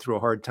is going through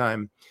a hard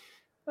time.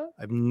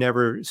 I've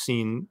never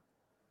seen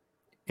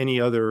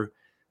any other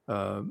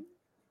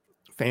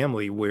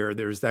family where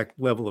there's that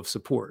level of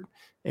support.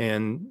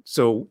 And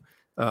so,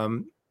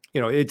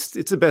 it's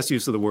the best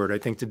use of the word, I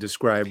think, to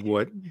describe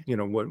what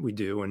we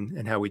do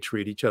and how we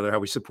treat each other, how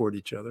we support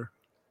each other.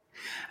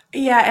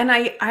 Yeah. And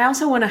I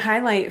also want to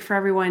highlight for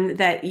everyone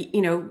that,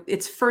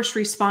 it's first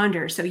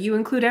responders. So you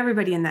include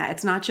everybody in that.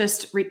 It's not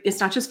just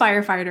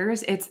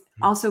firefighters. It's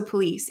also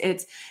police.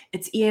 It's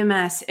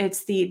EMS.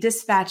 It's the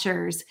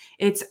dispatchers.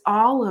 It's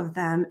all of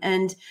them.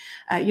 And,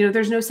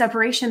 there's no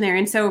separation there.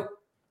 And so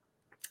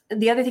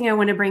the other thing I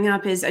want to bring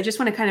up is I just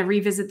want to kind of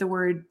revisit the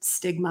word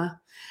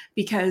stigma,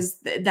 because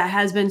that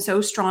has been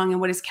so strong and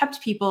what has kept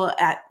people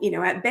at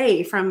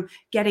bay from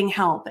getting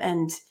help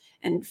and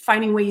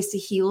finding ways to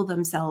heal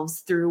themselves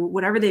through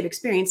whatever they've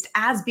experienced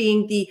as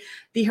being the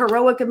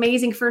heroic,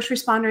 amazing first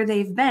responder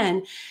they've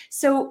been.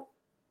 So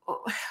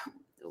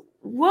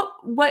what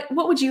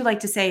would you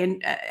like to say?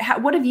 And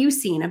what have you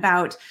seen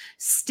about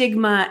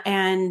stigma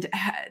and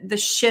the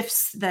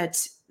shifts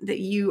that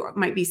you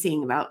might be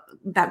seeing about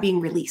that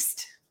being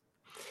released?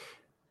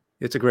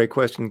 It's a great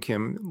question,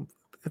 Kim.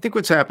 I think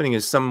what's happening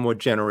is somewhat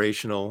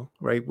generational,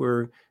 right?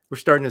 We're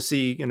starting to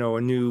see, a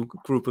new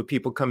group of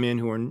people come in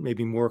who are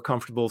maybe more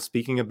comfortable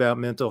speaking about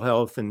mental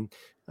health and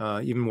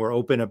even more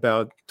open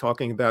about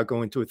talking about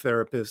going to a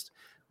therapist,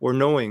 or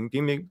knowing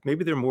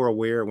maybe they're more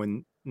aware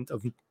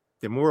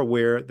they're more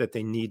aware that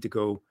they need to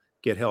go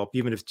get help,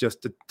 even if it's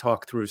just to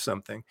talk through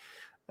something.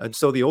 And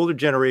so the older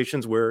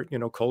generations where,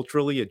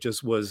 culturally it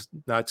just was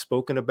not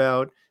spoken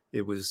about,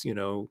 it was,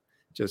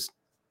 just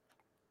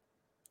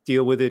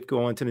deal with it,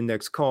 go on to the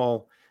next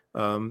call.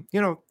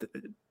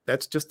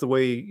 That's just the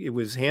way it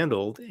was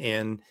handled.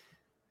 And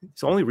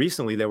it's only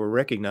recently that we're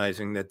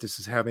recognizing that this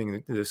is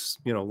having this,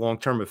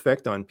 long-term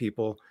effect on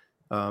people,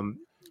 not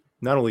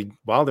only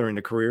while they're in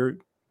the career,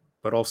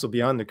 but also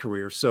beyond the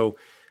career. So,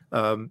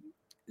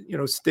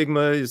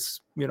 stigma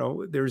is,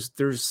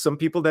 there's some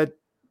people that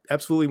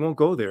absolutely won't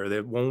go there,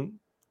 that won't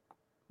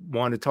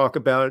want to talk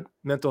about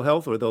mental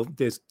health, or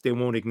they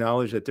won't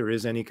acknowledge that there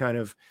is any kind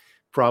of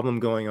problem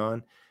going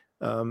on.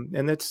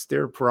 And that's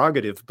their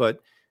prerogative. But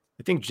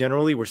I think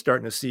generally we're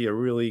starting to see a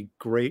really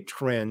great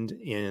trend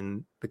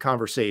in the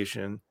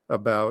conversation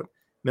about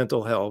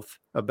mental health,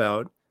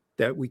 about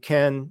that we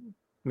can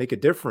make a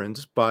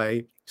difference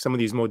by some of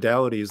these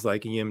modalities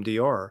like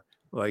EMDR,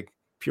 like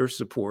peer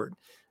support,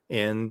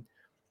 and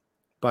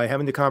by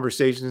having the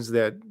conversations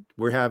that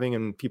we're having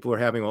and people are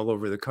having all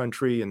over the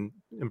country, and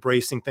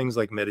embracing things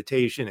like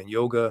meditation and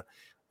yoga,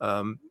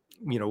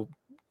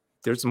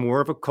 there's more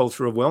of a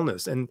culture of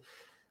wellness. And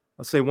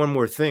I'll say one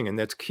more thing, and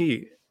that's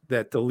key,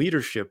 that the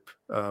leadership,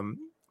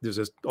 there's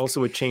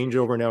also a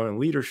changeover now in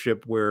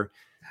leadership, where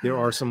there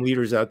are some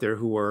leaders out there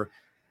who are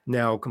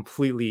now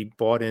completely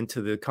bought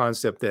into the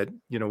concept that,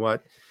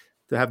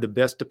 to have the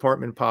best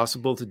department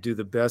possible, to do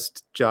the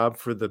best job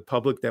for the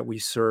public that we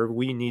serve,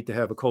 we need to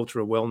have a culture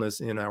of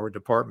wellness in our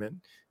department.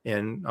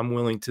 And I'm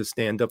willing to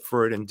stand up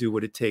for it and do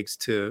what it takes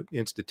to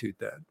institute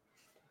that.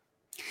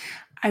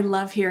 I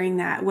love hearing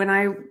that. When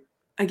I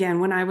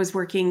was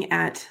working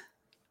at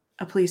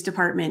a police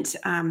department,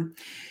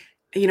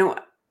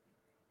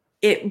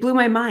 it blew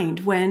my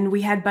mind when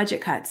we had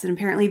budget cuts. And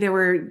apparently there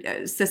were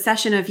a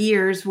succession of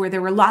years where there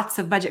were lots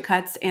of budget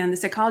cuts, and the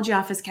psychology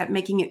office kept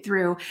making it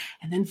through.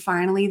 And then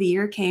finally the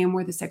year came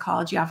where the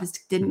psychology office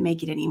didn't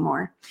make it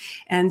anymore.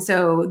 And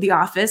so the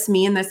office,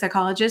 me and the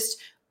psychologist,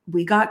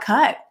 we got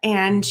cut,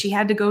 and she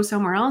had to go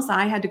somewhere else.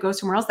 I had to go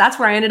somewhere else. That's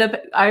where I ended up.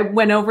 I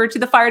went over to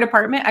the fire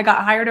department. I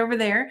got hired over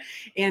there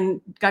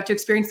and got to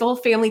experience the whole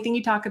family thing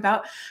you talk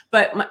about.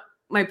 But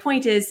my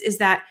point is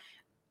that,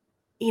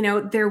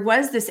 there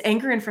was this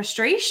anger and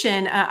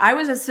frustration. I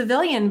was a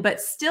civilian, but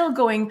still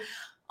going,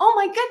 oh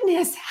my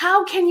goodness,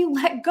 how can you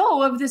let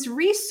go of this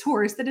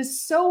resource that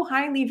is so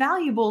highly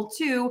valuable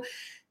to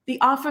the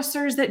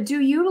officers that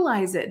do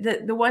utilize it,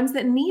 the ones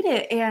that need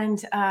it? And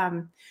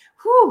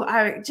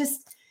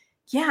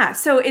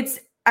so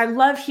I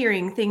love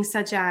hearing things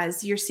such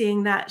as you're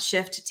seeing that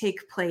shift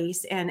take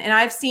place. And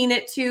I've seen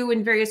it too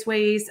in various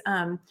ways.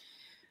 So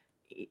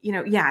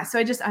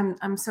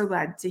I'm so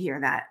glad to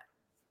hear that.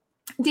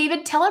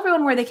 David, tell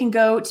everyone where they can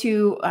go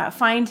to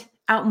find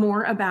out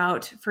more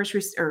about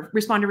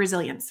responder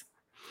resilience.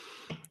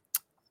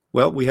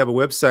 Well, we have a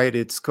website.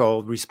 It's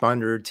called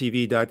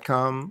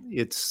respondertv.com.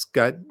 It's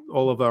got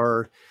all of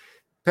our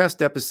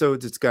past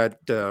episodes. It's got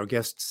our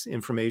guests'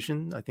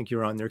 information. I think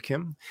you're on there,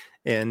 Kim.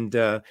 And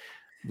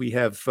we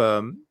have,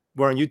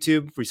 we're on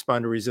YouTube.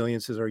 Responder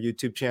Resilience is our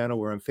YouTube channel.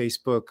 We're on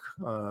Facebook,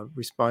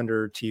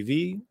 Responder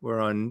TV.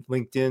 We're on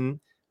LinkedIn,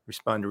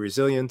 Responder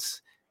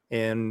Resilience,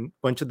 and a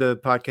bunch of the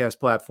podcast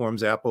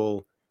platforms,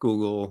 Apple,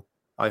 Google,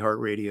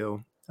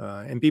 iHeartRadio,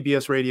 and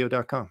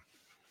bbsradio.com.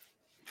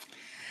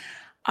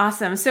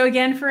 Awesome. So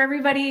again, for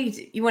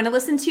everybody, you want to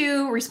listen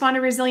to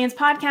Responder Resilience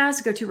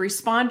podcast, go to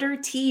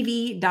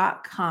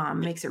respondertv.com.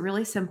 Makes it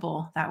really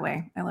simple that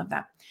way. I love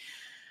that.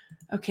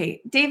 Okay,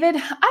 David,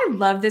 I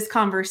love this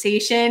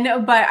conversation,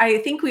 but I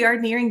think we are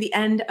nearing the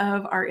end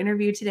of our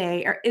interview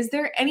today. Is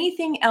there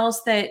anything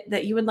else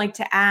that you would like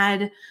to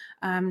add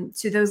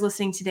to those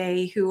listening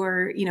today who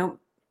are in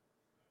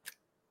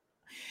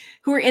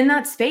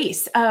that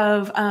space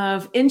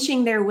of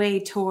inching their way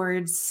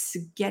towards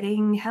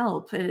getting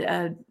help,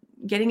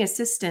 getting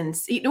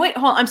assistance? Wait,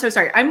 hold on. I'm so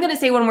sorry. I'm going to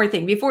say one more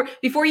thing before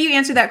you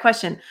answer that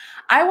question.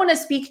 I want to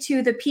speak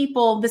to the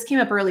people. This came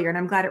up earlier, and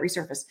I'm glad it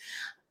resurfaced.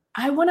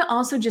 I want to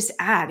also just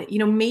add,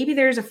 maybe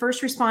there's a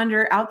first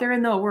responder out there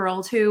in the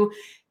world who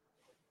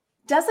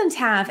doesn't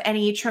have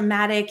any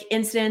traumatic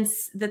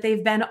incidents that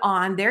they've been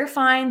on. They're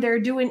fine. They're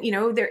doing,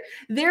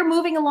 they're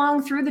moving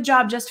along through the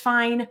job just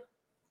fine.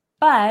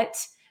 But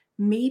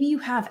maybe you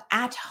have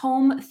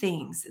at-home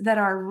things that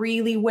are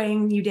really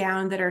weighing you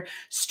down, that are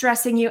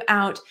stressing you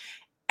out.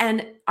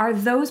 And are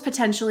those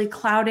potentially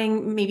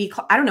clouding, maybe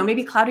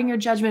clouding your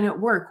judgment at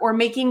work, or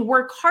making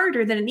work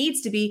harder than it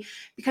needs to be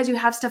because you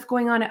have stuff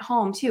going on at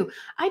home too?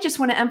 I just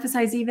want to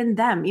emphasize even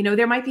them.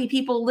 There might be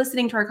people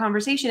listening to our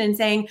conversation and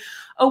saying,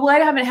 oh, well, I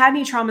haven't had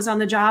any traumas on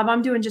the job.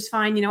 I'm doing just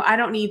fine. I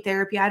don't need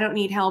therapy. I don't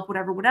need help,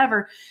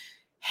 whatever.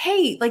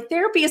 Hey,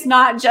 therapy is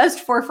not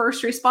just for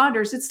first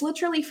responders. It's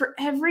literally for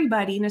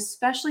everybody, and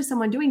especially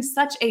someone doing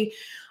such a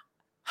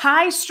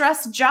high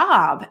stress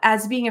job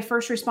as being a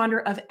first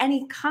responder of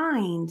any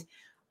kind.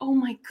 Oh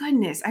my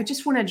goodness. I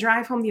just want to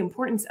drive home the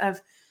importance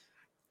of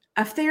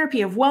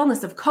therapy, of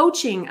wellness, of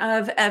coaching,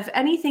 of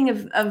anything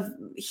of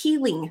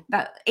healing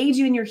that aids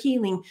you in your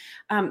healing,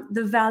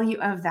 the value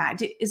of that.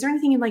 Is there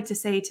anything you'd like to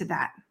say to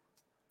that?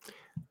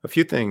 A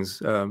few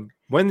things.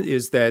 One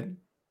is that,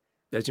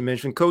 as you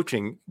mentioned,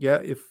 coaching. Yeah,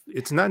 if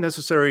it's not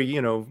necessary,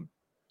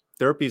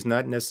 therapy is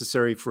not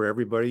necessary for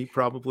everybody.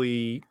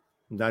 Probably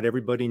not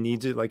everybody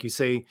needs it. Like you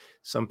say,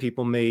 some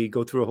people may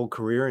go through a whole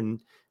career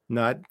and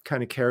not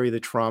kind of carry the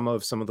trauma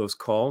of some of those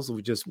calls.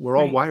 We're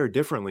all wired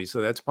differently,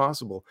 so that's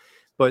possible.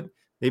 But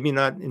maybe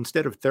not,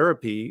 instead of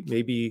therapy,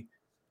 maybe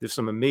there's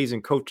some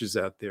amazing coaches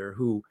out there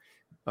who,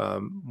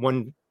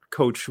 one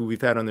coach who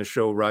we've had on the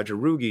show, Roger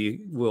Rugi,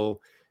 will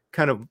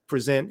kind of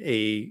present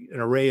an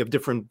array of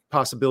different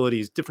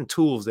possibilities, different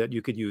tools that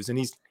you could use. And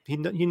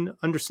he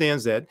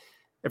understands that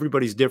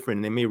everybody's different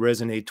and they may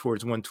resonate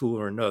towards one tool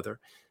or another.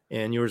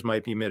 And yours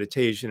might be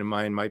meditation and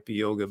mine might be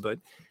yoga, but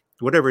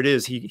whatever it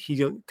is, he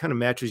kind of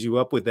matches you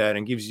up with that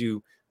and gives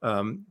you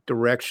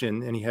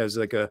direction. And he has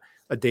like a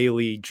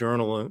daily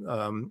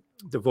journal,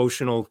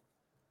 devotional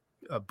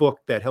book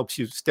that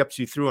steps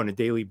you through on a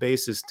daily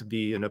basis to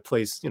be in a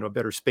place, a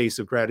better space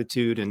of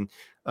gratitude and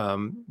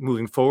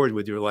moving forward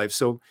with your life.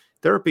 So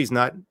therapy is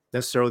not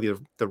necessarily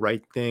the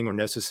right thing or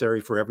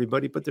necessary for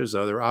everybody, but there's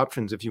other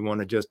options if you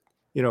want to just,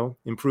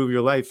 improve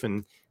your life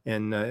and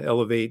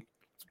elevate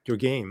your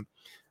game.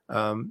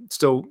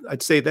 So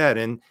I'd say that.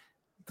 And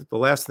the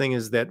last thing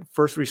is that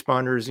first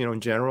responders, in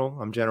general,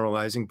 I'm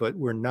generalizing, but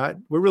we're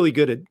really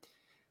good at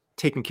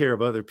taking care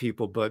of other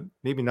people, but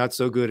maybe not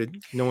so good at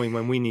knowing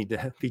when we need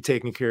to be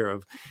taken care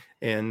of.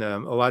 And a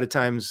lot of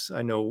times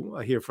I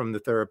hear from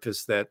the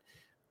therapists that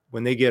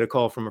when they get a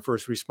call from a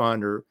first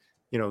responder,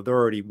 they're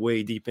already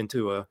way deep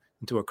into a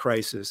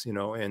crisis,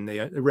 and they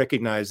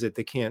recognize that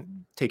they can't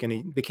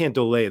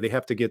delay. They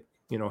have to get,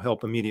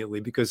 help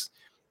immediately because,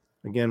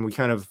 again, we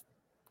kind of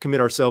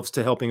commit ourselves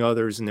to helping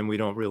others and then we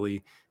don't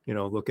really,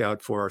 look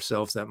out for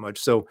ourselves that much.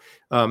 So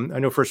I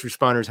know first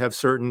responders have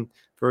certain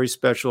very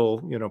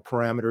special,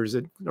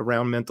 parameters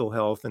around mental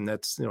health. And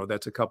that's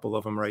a couple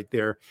of them right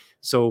there.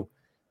 So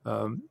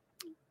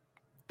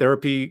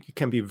therapy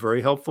can be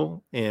very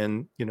helpful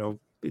and,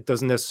 it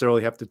doesn't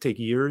necessarily have to take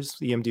years.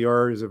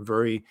 EMDR is a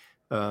very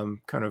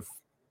kind of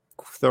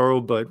thorough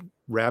but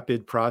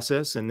rapid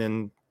process. And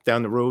then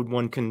down the road,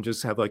 one can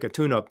just have like a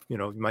tune-up.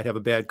 You might have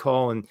a bad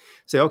call and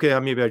say, okay,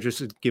 maybe I just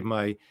should give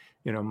my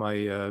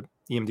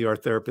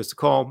EMDR therapist a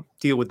call,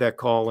 deal with that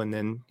call, and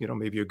then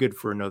maybe you're good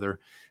for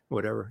another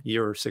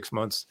year or 6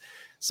 months.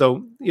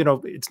 So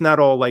it's not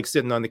all like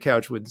sitting on the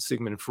couch with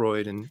Sigmund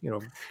Freud and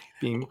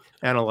being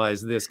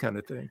analyzed, this kind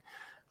of thing.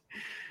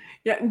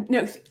 Yeah,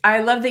 no,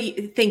 I love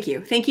that. Thank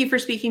you. Thank you for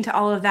speaking to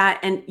all of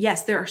that. And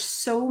yes, there are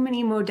so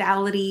many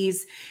modalities,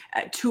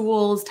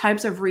 tools,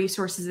 types of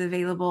resources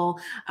available.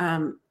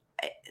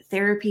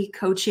 Therapy,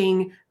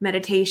 coaching,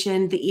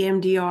 meditation, the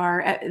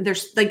EMDR.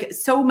 There's like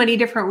so many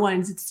different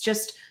ones. It's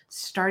just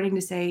starting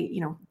to say,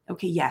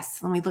 okay, yes,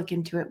 let me look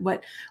into it.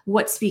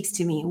 What speaks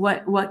to me?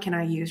 What can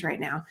I use right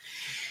now?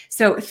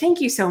 So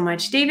thank you so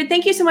much, David.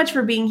 Thank you so much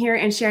for being here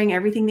and sharing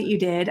everything that you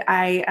did.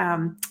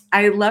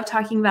 I love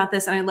talking about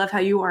this, and I love how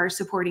you are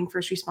supporting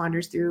first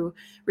responders through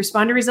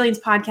Responder Resilience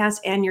podcast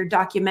and your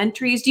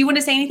documentaries. Do you want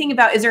to say anything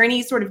about, is there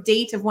any sort of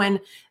date of when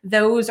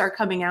those are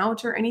coming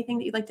out or anything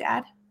that you'd like to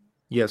add?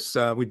 Yes,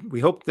 we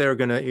hope they're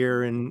going to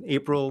air in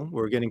April.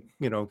 We're getting,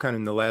 kind of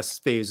in the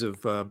last phase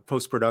of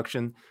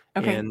post-production.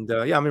 Okay. And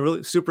I'm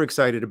really super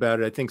excited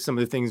about it. I think some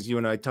of the things you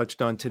and I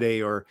touched on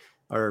today are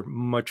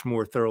much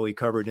more thoroughly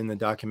covered in the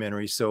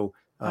documentary. So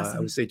awesome. I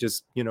would say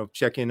just,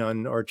 check in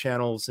on our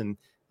channels and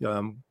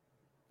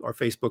our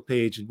Facebook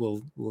page.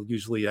 We'll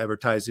usually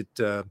advertise it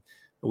a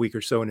week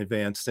or so in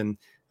advance. And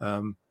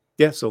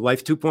so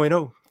Life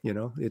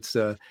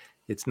 2.0,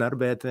 it's not a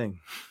bad thing.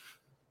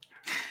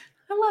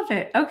 I love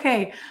it.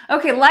 Okay.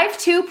 Life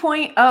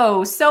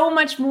 2.0. So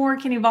much more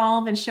can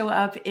evolve and show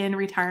up in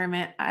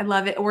retirement. I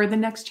love it. Or the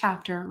next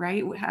chapter,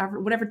 right?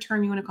 Whatever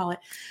term you want to call it.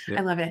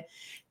 Yeah. I love it.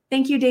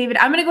 Thank you, David.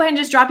 I'm going to go ahead and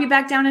just drop you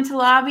back down into the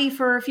lobby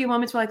for a few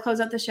moments while I close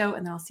out the show,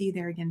 and then I'll see you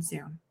there again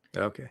soon.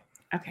 Okay.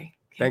 Okay.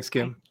 Thanks,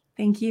 Kim. Bye.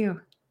 Thank you.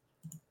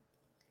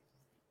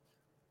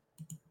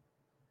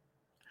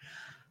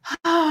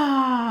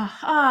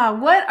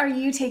 What are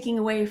you taking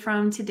away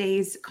from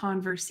today's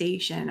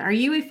conversation? Are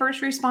you a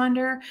first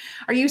responder?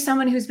 Are you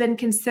someone who's been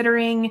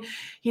considering,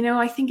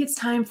 I think it's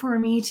time for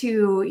me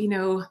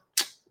to,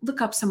 look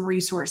up some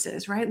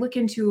resources, right? Look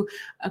into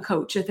a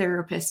coach, a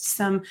therapist,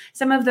 some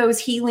of those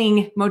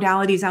healing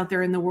modalities out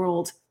there in the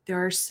world.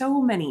 There are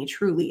so many,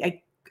 truly.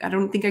 I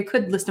don't think I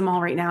could list them all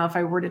right now if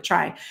I were to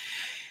try.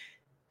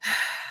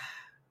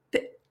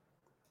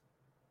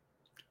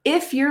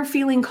 If you're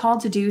feeling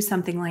called to do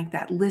something like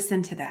that,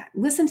 listen to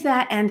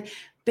that and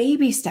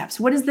baby steps.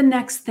 What is the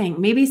next thing?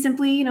 Maybe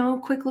simply,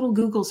 quick little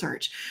Google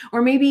search,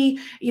 or maybe,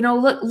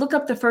 look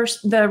up the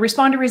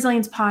Responder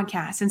Resilience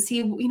podcast and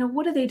see,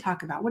 what do they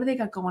talk about? What do they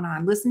got going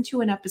on? Listen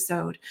to an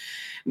episode.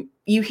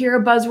 You hear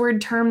a buzzword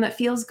term that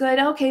feels good.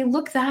 Okay,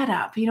 look that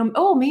up.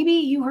 Maybe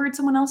you heard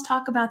someone else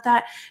talk about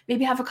that.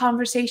 Maybe have a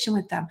conversation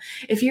with them.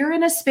 If you're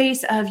in a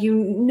space of,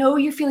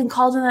 you're feeling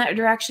called in that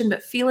direction,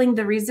 but feeling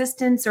the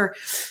resistance or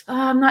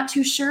I'm not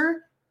too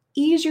sure,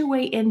 ease your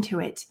way into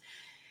it.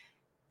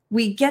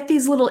 We get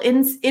these little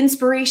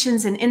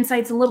inspirations and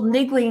insights and little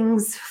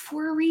nigglings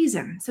for a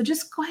reason. So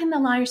just go ahead and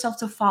allow yourself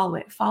to follow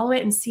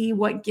it and see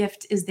what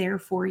gift is there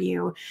for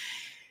you.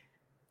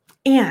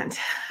 And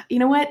you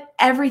know what?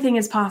 Everything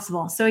is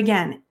possible. So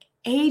again,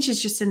 age is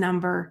just a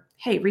number.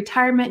 Hey,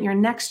 retirement, your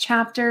next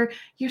chapter,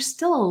 you're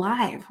still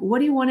alive. What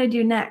do you want to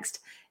do next?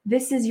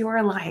 This is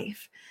your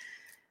life.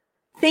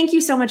 Thank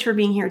you so much for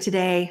being here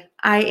today.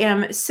 I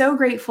am so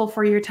grateful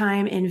for your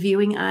time in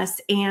viewing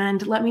us,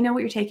 and let me know what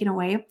you're taking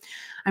away.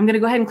 I'm going to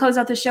go ahead and close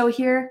out the show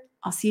here.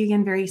 I'll see you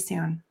again very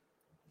soon.